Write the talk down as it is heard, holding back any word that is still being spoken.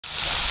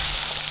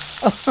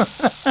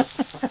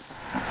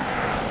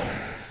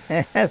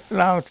That's a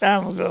long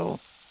time ago.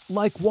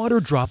 Like water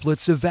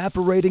droplets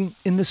evaporating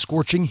in the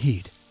scorching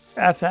heat.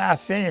 After I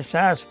finished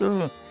high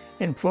school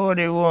in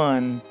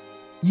 41.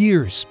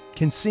 Years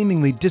can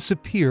seemingly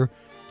disappear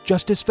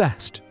just as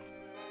fast.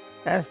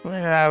 That's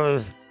when I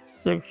was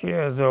 6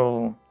 years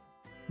old.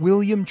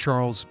 William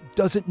Charles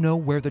doesn't know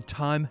where the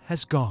time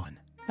has gone.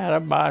 I had a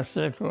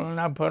bicycle and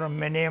I put a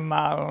many a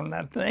mile on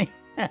that thing.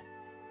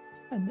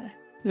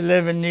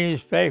 Delivering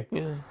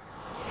newspapers.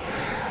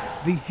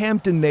 The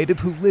Hampton native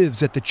who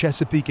lives at the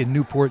Chesapeake and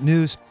Newport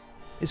News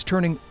is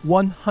turning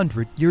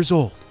 100 years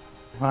old.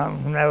 I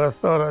never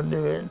thought I'd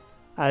do it.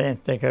 I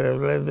didn't think I'd have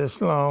lived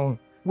this long.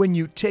 When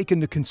you take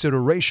into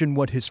consideration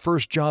what his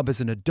first job as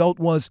an adult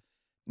was,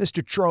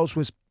 Mr. Charles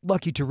was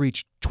lucky to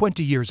reach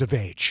 20 years of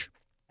age.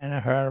 And I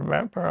heard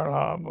about Pearl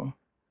Harbor,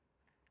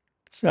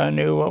 so I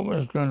knew what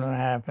was going to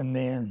happen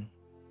then.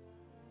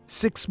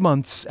 6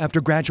 months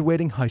after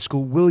graduating high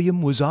school,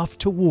 William was off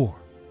to war.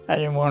 I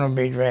didn't want to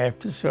be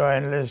drafted, so I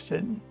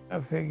enlisted.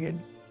 I figured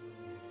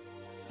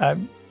I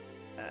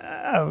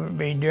would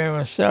be doing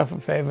myself a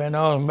favor and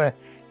also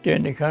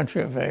doing the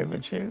country a favor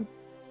too.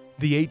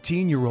 The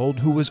 18-year-old,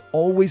 who was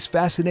always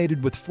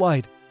fascinated with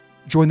flight,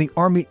 joined the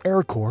Army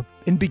Air Corps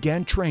and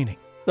began training.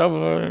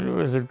 So it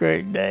was a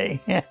great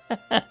day.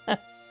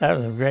 That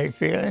was a great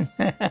feeling.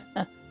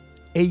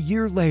 A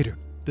year later,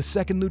 the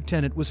second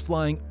lieutenant was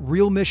flying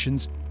real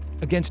missions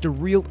against a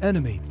real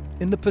enemy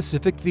in the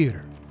Pacific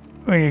Theater.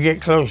 When you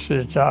get close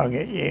to the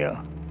target,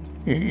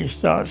 you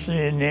start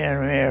seeing the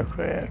enemy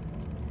aircraft.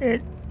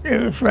 It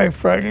was very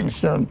frightening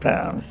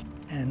sometimes.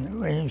 And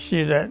when you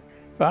see that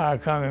fire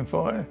coming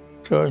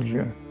towards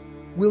you.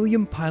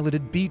 William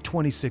piloted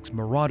B-26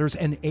 Marauders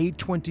and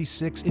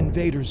A-26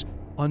 Invaders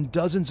on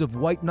dozens of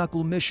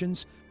white-knuckle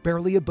missions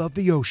barely above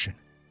the ocean.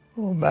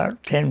 Oh,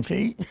 about 10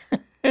 feet.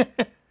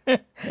 10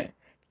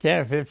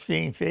 or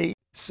 15 feet.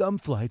 Some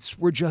flights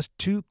were just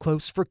too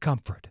close for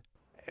comfort.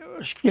 It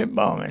was skip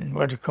bombing,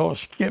 what they call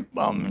skip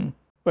bombing,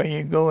 where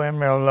you go in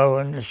real low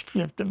and just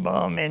skip the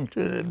bomb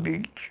into the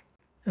beach.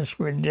 That's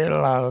where we did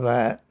a lot of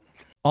that.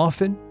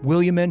 Often,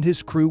 William and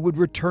his crew would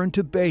return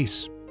to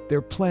base,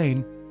 their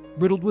plane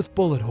riddled with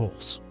bullet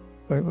holes.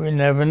 But we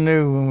never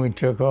knew when we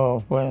took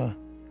off whether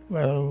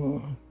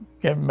we'll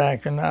get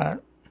back or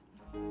not.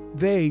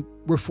 They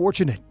were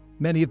fortunate.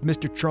 Many of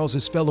Mr.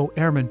 Charles's fellow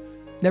airmen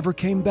never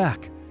came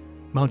back.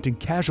 Mounting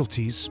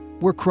casualties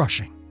were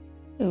crushing.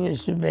 It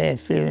was a bad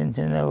feeling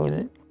to know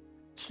that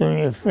some of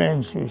your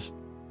friends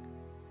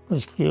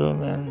was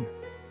killed in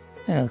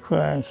a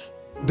crash.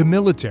 The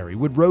military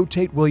would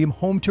rotate William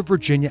home to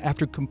Virginia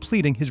after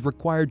completing his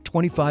required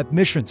 25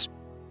 missions,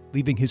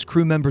 leaving his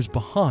crew members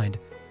behind,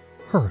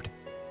 hurt.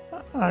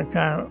 I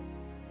kind of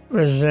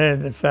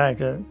resented the fact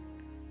that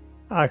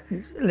I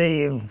could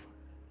leave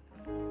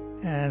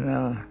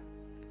and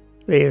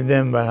leave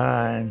them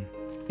behind.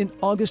 In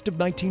August of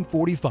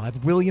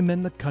 1945, William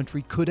and the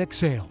country could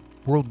exhale.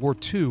 World War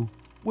II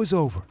was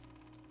over.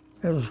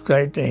 It was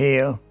great to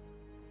hear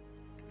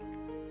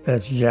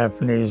that the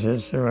Japanese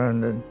had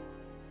surrendered.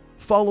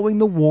 Following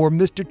the war,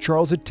 Mr.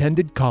 Charles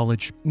attended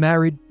college,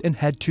 married, and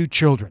had 2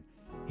 children.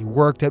 He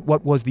worked at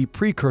what was the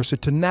precursor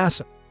to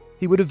NASA.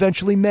 He would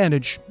eventually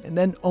manage and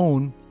then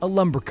own a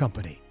lumber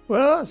company.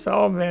 Well, it's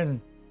all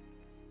been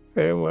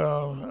very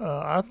well,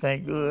 I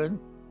think, good.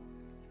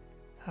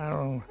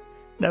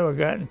 Never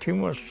got in too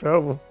much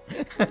trouble.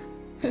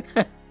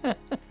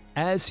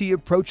 As he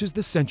approaches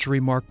the century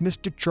mark,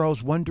 Mr.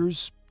 Charles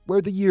wonders where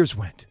the years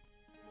went.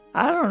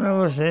 I don't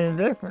notice any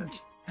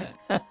difference.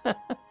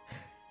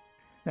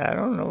 I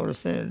don't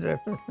notice any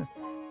difference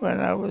when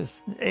I was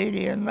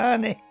 80 or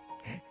 90.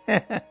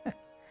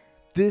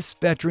 This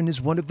veteran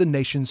is one of the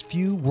nation's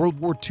few World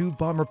War II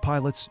bomber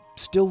pilots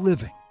still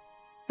living.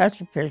 That's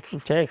a picture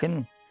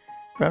taken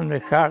from the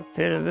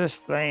cockpit of this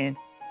plane.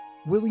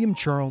 William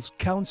Charles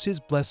counts his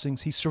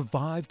blessings he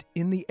survived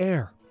in the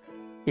air.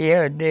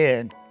 Yeah, it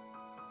did.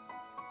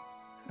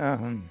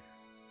 It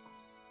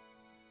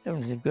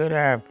was a good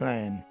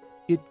airplane.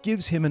 It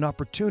gives him an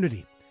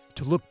opportunity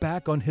to look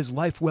back on his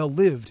life well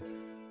lived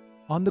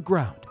on the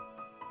ground.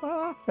 Well,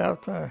 I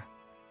felt I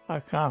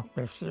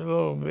accomplished a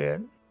little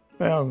bit.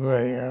 Well,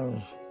 great.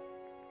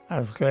 I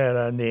was glad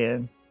I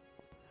did.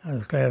 I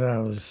was glad I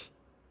was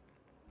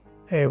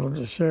able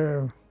to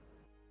serve.